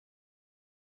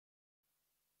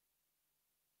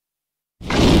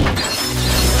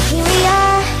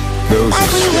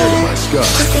scar.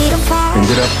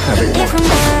 Ended up having one.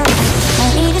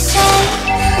 Don't need to say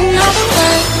another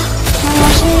word. I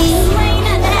want to leave,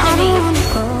 but I don't wanna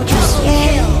go just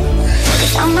yet.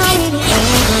 'Cause I'm not really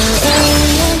over it.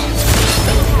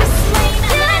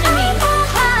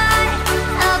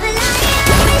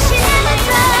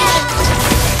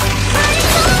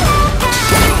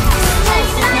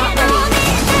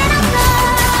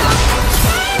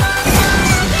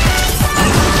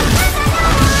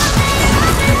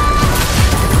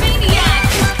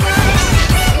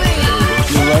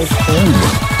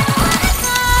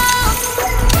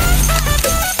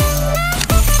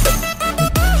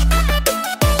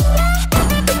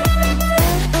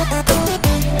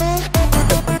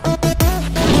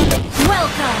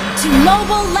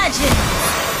 Mobile Legends!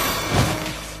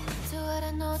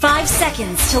 5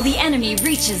 seconds till the enemy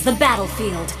reaches the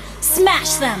battlefield.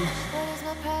 Smash them!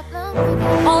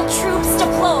 All troops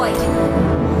deployed!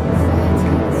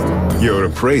 Your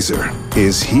appraiser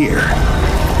is here.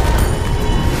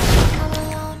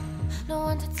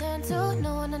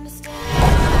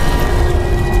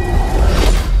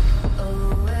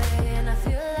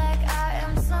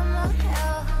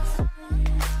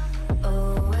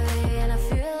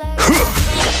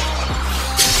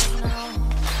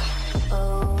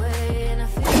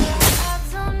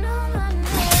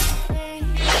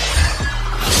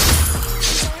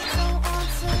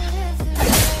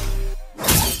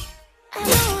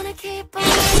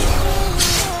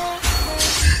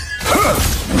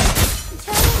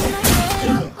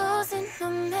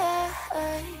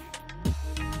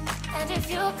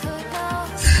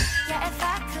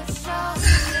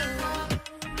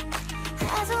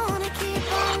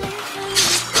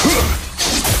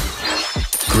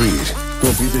 Greed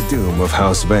will be the doom of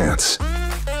House Vance.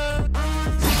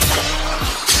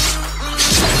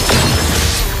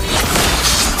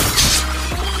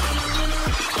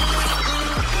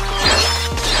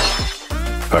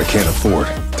 I can't afford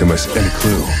to miss any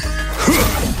clue.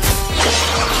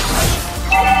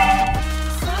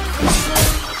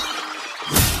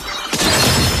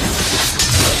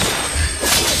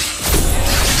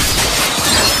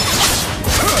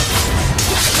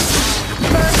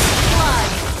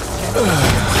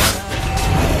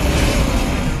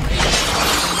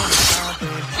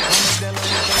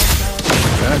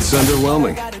 That's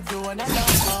underwhelming.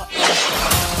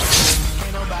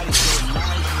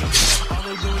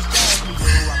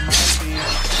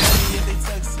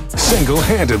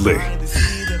 Single-handedly.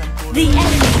 The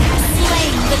enemy has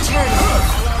slain the turtle.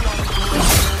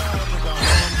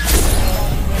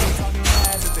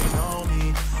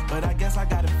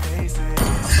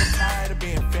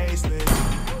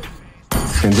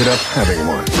 Ended up having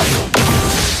one.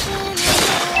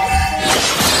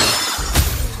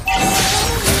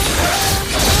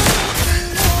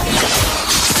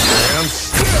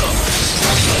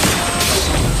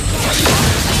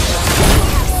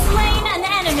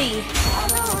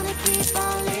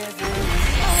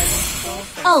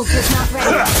 Ult is not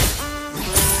ready.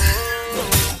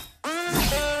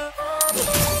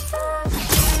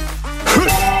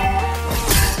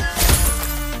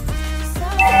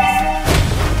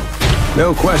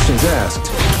 No questions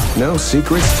asked. No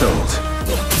secrets told.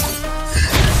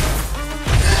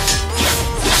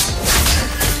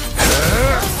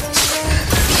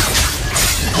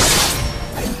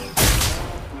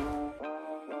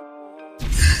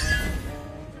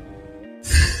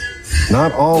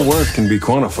 Not all worth can be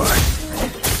quantified.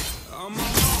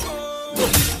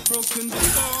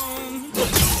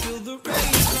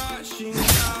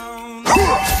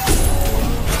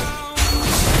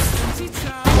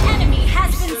 An enemy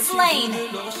has been slain.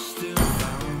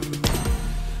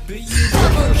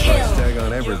 Double kill. Tag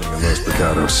on everything in Los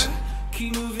Pecados.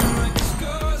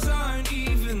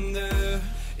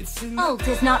 Ult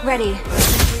is not ready.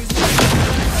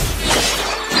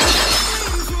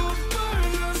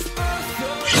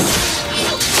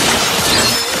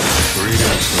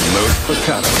 Los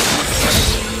Pecados.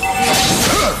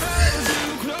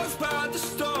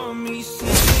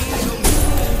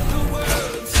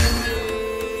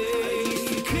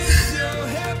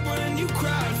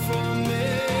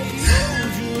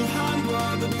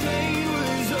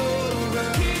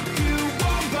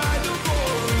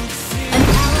 An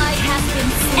ally has been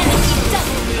enemy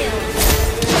double kill.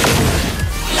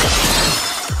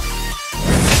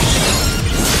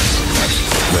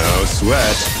 No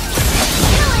sweat.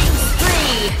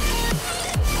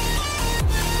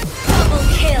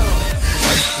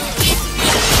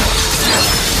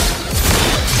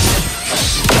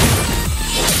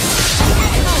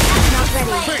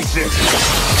 Face it!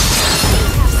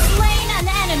 Slain an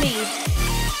enemy!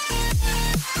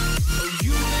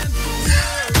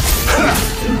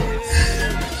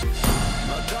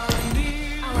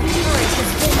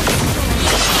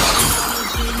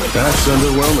 That's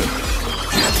underwhelming.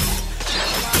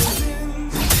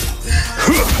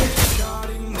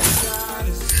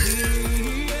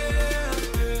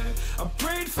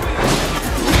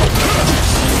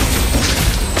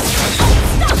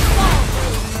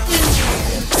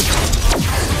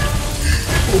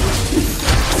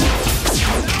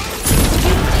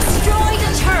 Destroyed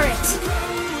a turret!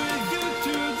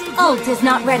 Ult is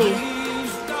not ready.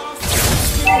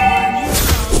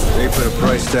 They put a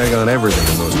price tag on everything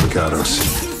in those Picados.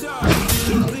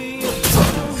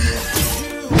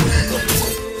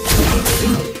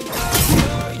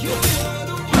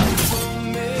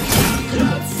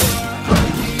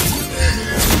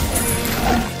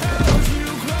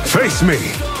 Face me!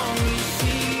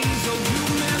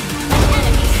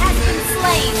 Enemy has been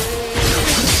slain.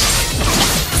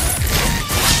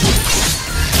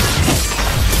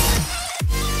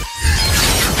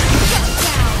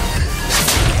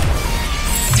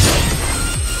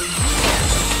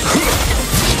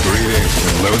 Greetings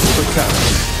from Los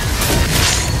Picados.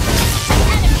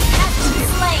 Enemy has been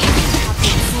slain.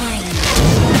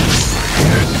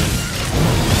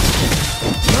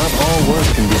 Not all work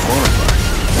can be quantified.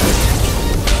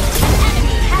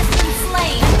 Enemy has been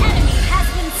slain. Enemy has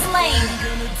been slain.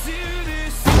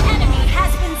 Enemy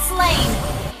has been slain.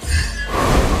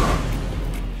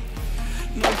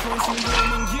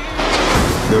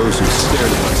 Those who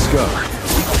stared at my scar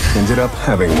ended up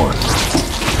having one.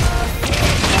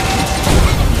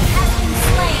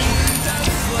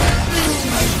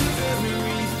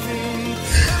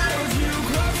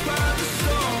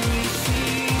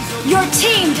 Your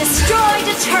team destroyed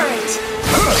a turret!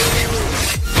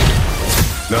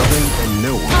 Nothing and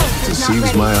no one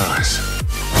deceives my eyes.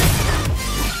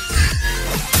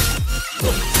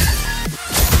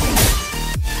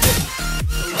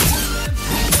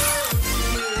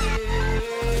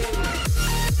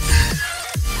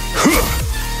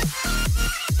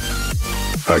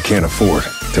 I can't afford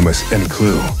to miss any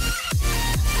clue.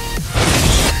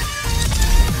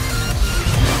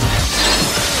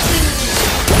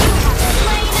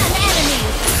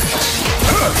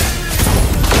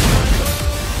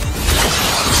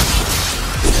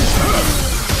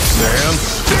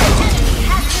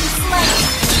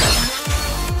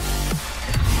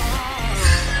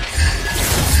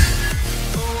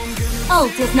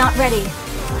 Ult is not ready.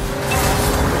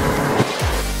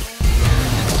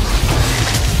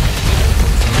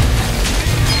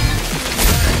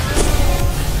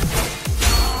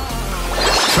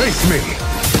 Face me!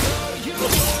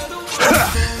 Ha!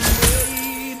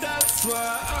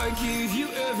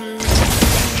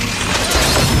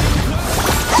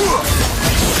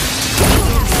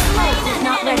 Ult is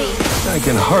not ready. I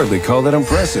can hardly call that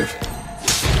impressive.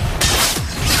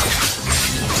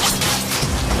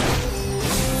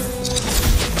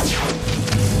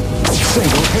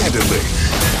 Single-handedly.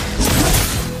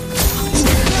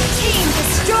 Team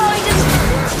destroyed a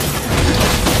turret.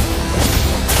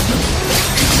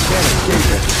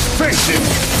 Face it!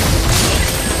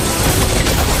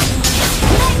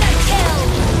 Mega kill.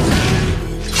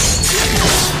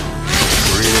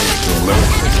 Greetings from Los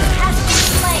Picados. Has been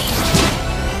slain.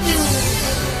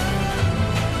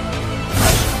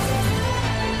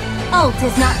 Ult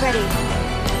is not ready.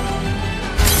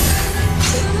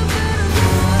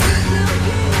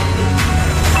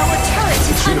 Our turret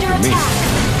is under attack.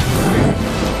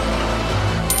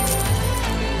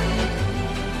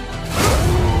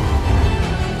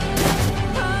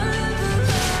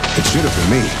 It should have been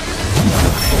me.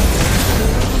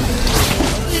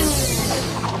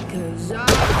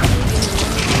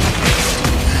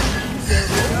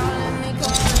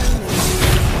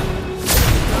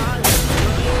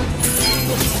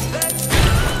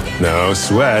 No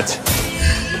sweat.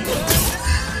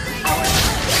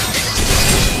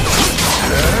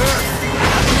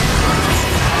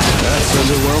 That's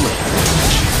underwhelming.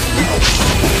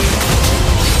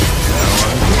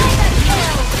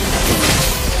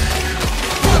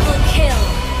 Double kill.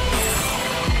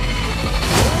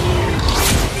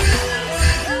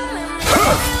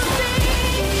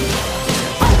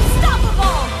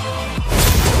 Unstoppable.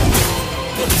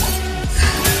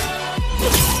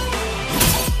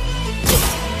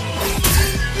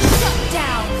 Shut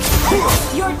down.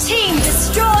 Your team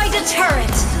destroyed a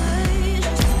turret.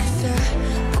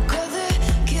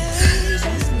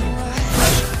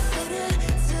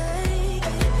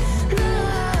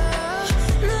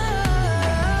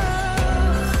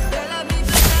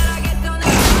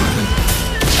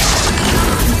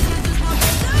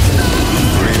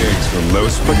 Greetings from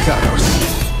Los Picados.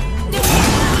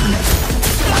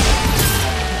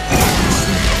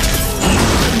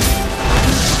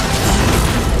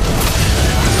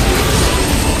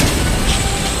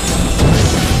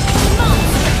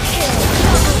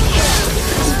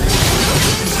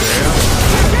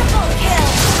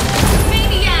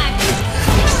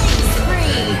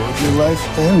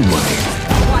 and money.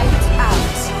 Wiped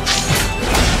out.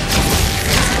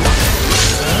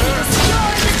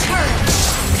 Destroy the turret.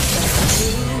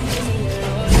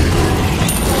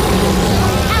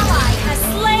 Ally has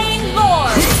slain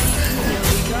Lord.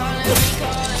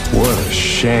 What a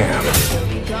sham.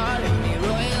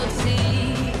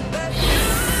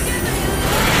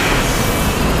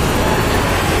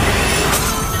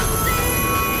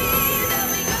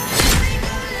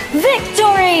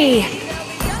 Victory!